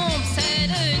trompes, c'est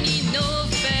de Nino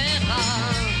Ferrara.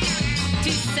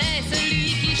 Tu sais,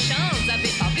 celui qui chante,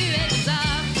 t'avais pas vu Elsa.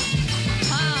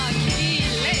 Ah,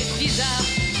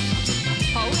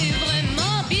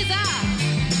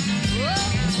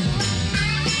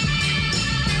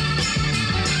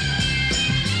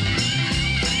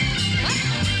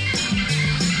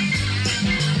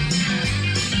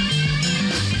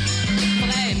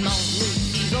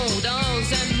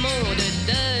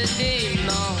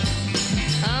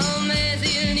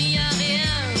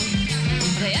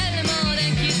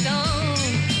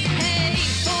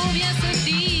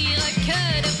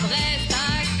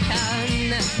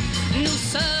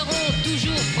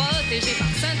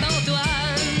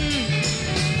 Saint-Antoine.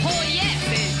 Oh yeah,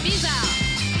 c'est bizarre.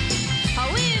 Ah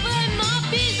oui, vraiment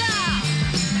bizarre.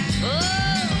 Oh,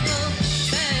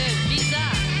 c'est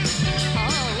bizarre.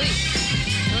 Oh oui,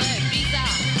 très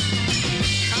bizarre.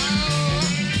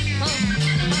 Oh,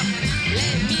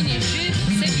 les mini-jupes,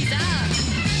 c'est bizarre.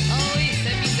 Oh oui,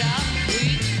 c'est bizarre.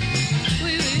 Oui,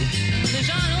 oui, oui. Les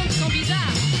gens à Londres sont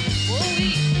bizarres. Oh oui.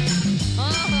 Oh,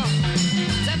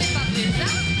 vous avez pas vu ça?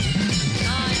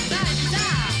 Non, ça est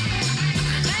bizarre.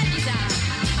 Très bizarre.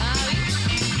 Ah oui.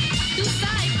 Tout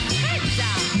ça est très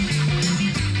bizarre.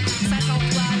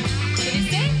 Saint-Antoine, vous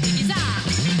connaissez? C'est bizarre.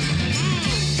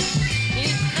 Il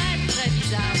est très très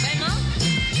bizarre, vraiment.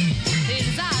 Et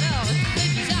ça alors, très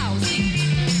bizarre aussi.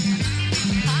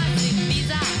 Ah, c'est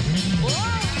bizarre. Oh,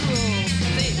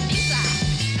 c'est bizarre.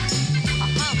 Ah,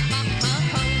 ah, ah, ah,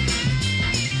 ah.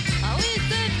 Ah oui,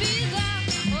 c'est bizarre.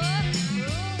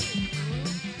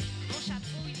 Mon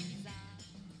chapeau, il est bizarre.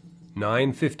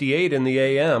 9:58 in the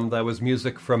AM. That was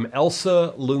music from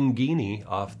Elsa Lungini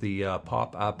off the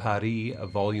Pop à Paris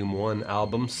Volume 1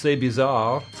 album, C'est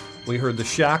Bizarre. We heard the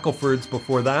Shacklefords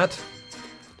before that.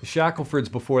 The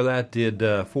Shacklefords before that did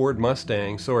Ford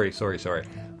Mustang. Sorry.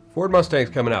 Ford Mustang's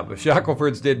coming up. The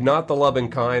Shacklefords did Not the Loving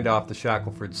Kind off the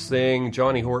Shacklefords Sing.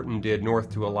 Johnny Horton did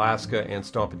North to Alaska, and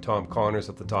Stompin' Tom Connors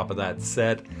at the top of that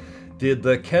set did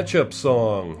the Ketchup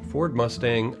Song. Ford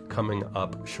Mustang coming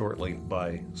up shortly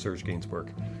by Serge Gainsbourg.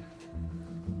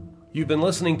 You've been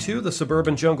listening to The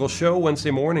Suburban Jungle Show Wednesday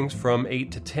mornings from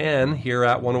 8 to 10 here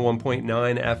at 101.9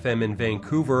 FM in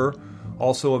Vancouver.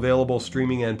 Also available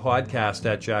streaming and podcast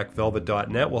at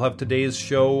jackvelvet.net. We'll have today's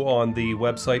show on the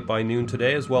website by noon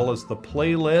today, as well as the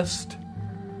playlist.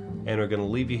 And we're going to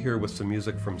leave you here with some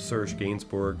music from Serge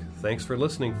Gainsbourg. Thanks for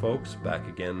listening, folks. Back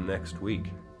again next week.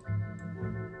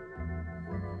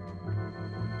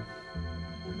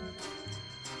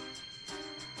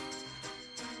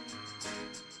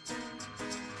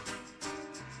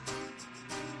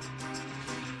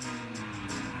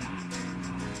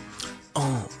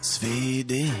 On se fait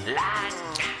des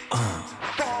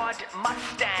Ford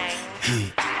Mustang.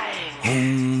 et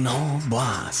on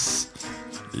embrasse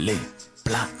les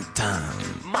platanes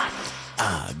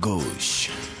à gauche,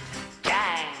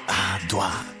 à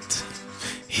droite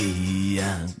et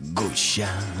à gauche,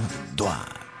 à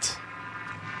droite.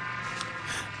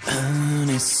 Un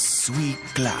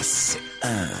essuie-glace,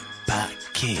 un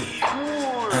paquet,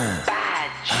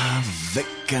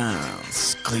 avec un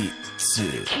script.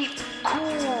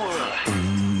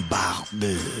 Une barre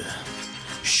de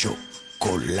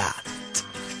chocolat.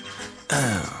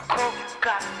 Un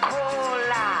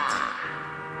Coca-Cola.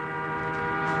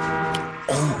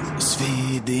 on se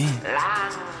fait des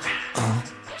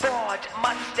Ford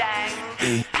Mustang.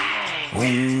 et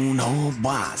on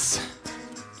embrasse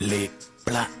les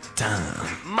platanes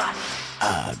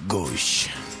à gauche,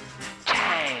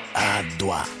 à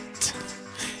droite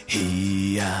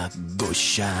et à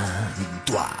gauche, à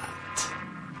droite.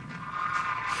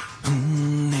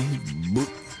 Une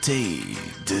bouteille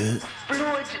de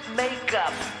Fluid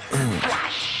makeup.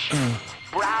 Flash.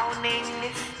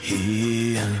 Browning.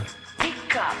 et un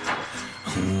Pickup.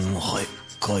 on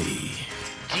recueille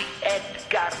The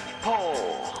Edgar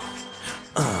Poe.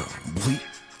 un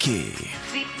briquet.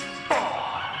 Zippo.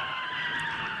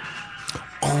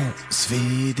 On se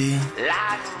fait des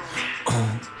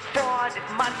Ford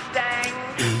Mustang.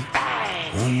 et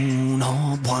on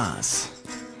embrasse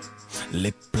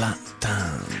les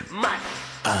platanes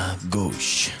à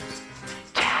gauche,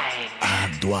 à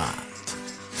droite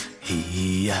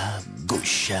et à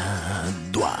gauche, à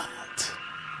droite.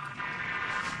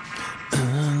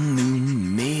 Un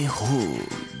numéro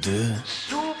de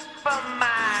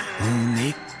Superman. un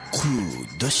écrou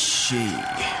de chez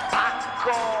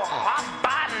Paco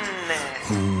Rabanne.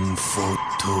 une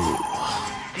photo,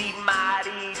 The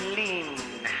Marilyn.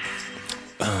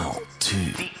 un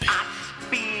tube. The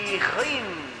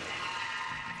Aspirine.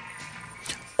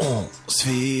 On se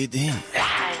fait des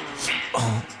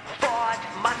Ford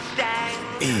Mustang.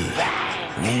 et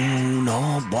on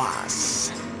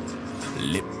embrasse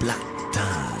les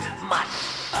platanes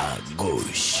à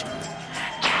gauche,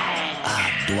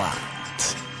 à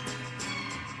droite.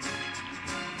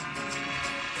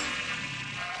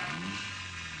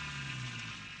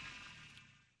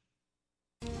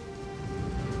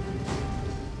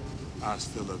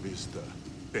 Hasta la vista,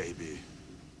 baby.